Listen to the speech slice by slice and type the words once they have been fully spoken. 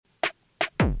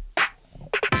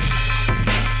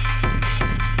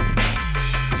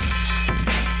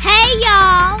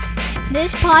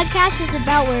This podcast is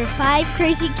about where 5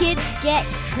 crazy kids get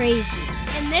crazy.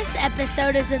 And this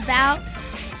episode is about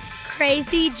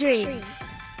crazy dreams.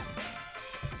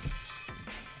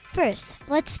 First,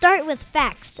 let's start with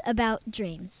facts about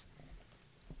dreams.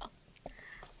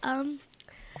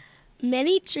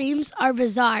 Many dreams are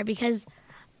bizarre because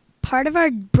part of our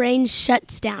brain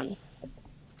shuts down.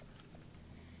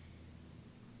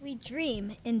 We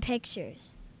dream in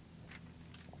pictures.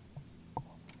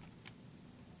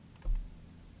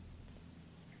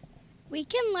 We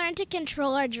can learn to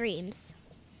control our dreams.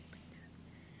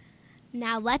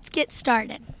 Now let's get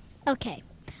started. Okay,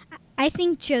 I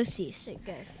think Josie should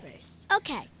go first.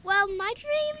 Okay, well, my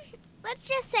dream, let's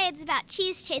just say it's about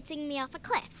Cheese chasing me off a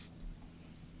cliff.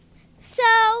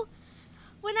 So,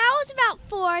 when I was about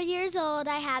 4 years old,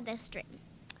 I had this dream.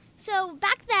 So,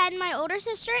 back then, my older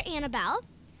sister, Annabelle,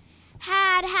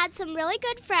 had some really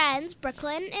good friends,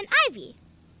 Brooklyn and Ivy.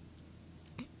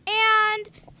 And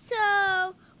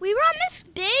so, we were on this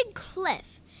big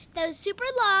cliff that was super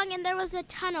long, and there was a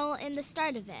tunnel in the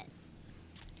start of it.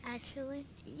 Actually?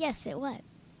 Yes, it was.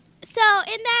 So,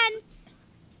 and then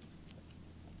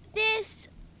this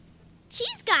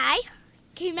cheese guy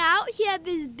came out. He had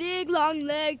these big, long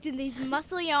legs and these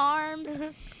muscly arms.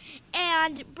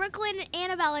 And Brooklyn,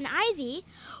 Annabelle, and Ivy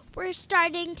were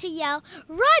starting to yell,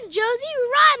 "Run, Josie,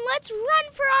 run! Let's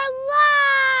run for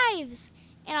our lives!"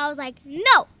 And I was like,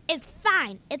 "No, it's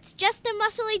fine. It's just a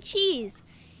muscly cheese."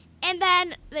 And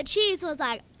then the cheese was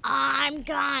like, "I'm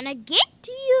gonna get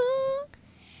you."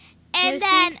 And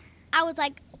Josie? then I was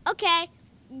like, "Okay,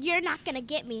 you're not gonna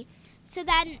get me." So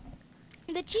then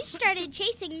the cheese started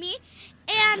chasing me,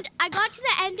 and I got to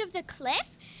the end of the cliff,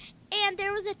 and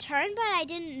there was a turn, but I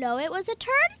didn't know it was a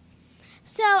turn.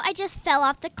 So I just fell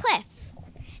off the cliff,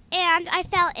 and I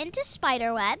fell into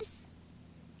spider webs,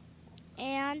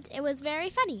 and it was very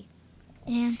funny.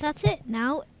 And that's it.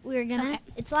 Now we're gonna. Okay.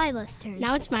 It's Lila's turn.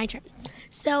 Now it's my turn.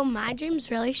 So my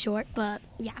dream's really short, but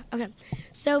yeah, okay.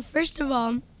 So first of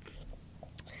all,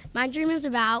 my dream is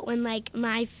about when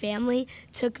my family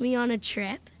took me on a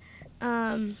trip.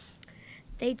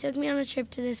 They took me on a trip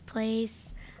to this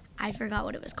place. I forgot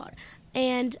what it was called.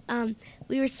 And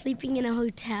we were sleeping in a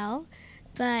hotel,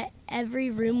 but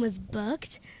every room was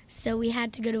booked. So we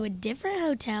had to go to a different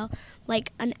hotel,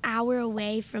 an hour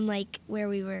away from where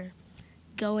we were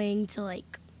going to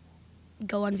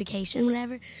go on vacation,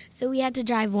 whatever. So we had to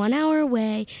drive 1 hour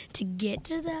away to get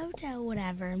to the hotel,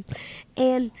 whatever.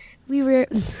 And we were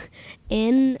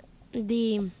in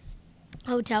the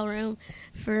hotel room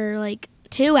for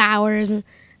 2 hours.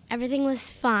 Everything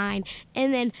was fine.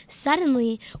 And then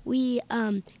suddenly we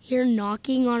hear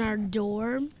knocking on our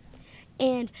door.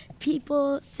 And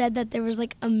people said that there was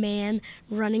a man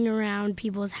running around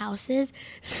people's houses.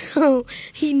 So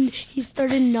he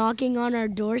started knocking on our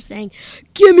door saying,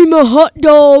 "Give me my hot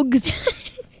dogs."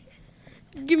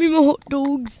 Give me my hot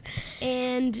dogs.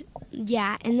 And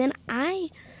yeah, and then I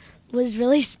was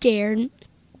really scared.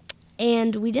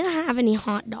 And we didn't have any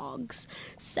hot dogs.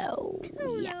 So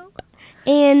yeah. No.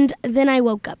 And then I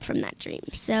woke up from that dream.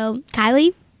 So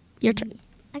Kylie, your turn.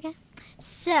 Okay.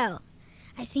 So,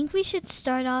 I think we should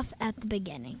start off at the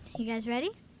beginning. You guys ready?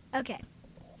 Okay.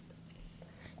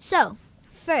 So,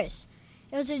 first,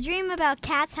 it was a dream about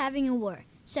cats having a war.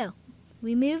 So,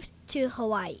 we moved to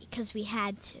Hawaii because we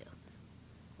had to.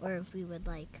 Or we would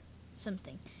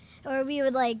something. Or we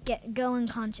would go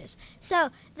unconscious. So,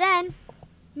 then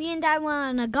me and Dad went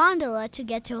on a gondola to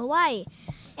get to Hawaii.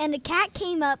 And a cat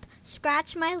came up,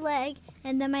 scratched my leg,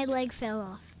 and then my leg fell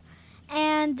off.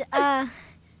 And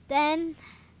then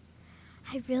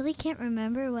I really can't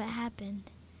remember what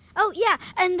happened. Oh, yeah,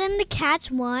 and then the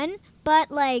cats won, but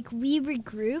we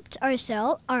regrouped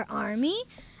our army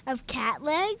of cat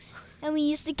legs, and we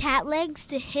used the cat legs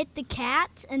to hit the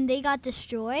cats, and they got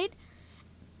destroyed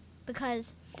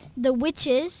because the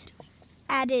witches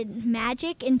added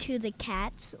magic into the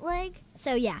cat's leg.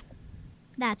 So, yeah,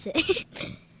 that's it.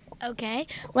 Okay,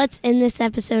 let's end this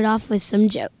episode off with some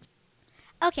jokes.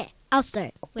 Okay, I'll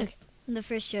start with the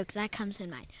first joke that comes in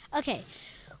mind. Okay,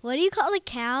 what do you call a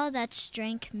cow that's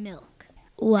drank milk?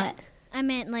 What? I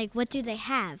meant, what do they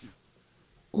have?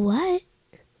 What?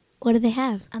 What do they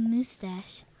have? A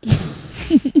mustache.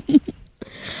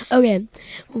 Okay,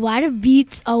 why do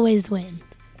beets always win?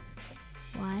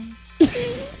 Why?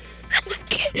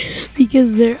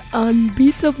 Because they're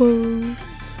unbeatable.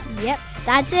 Yep,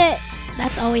 that's it.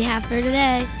 That's all we have for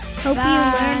today. Hope Bye. you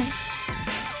learned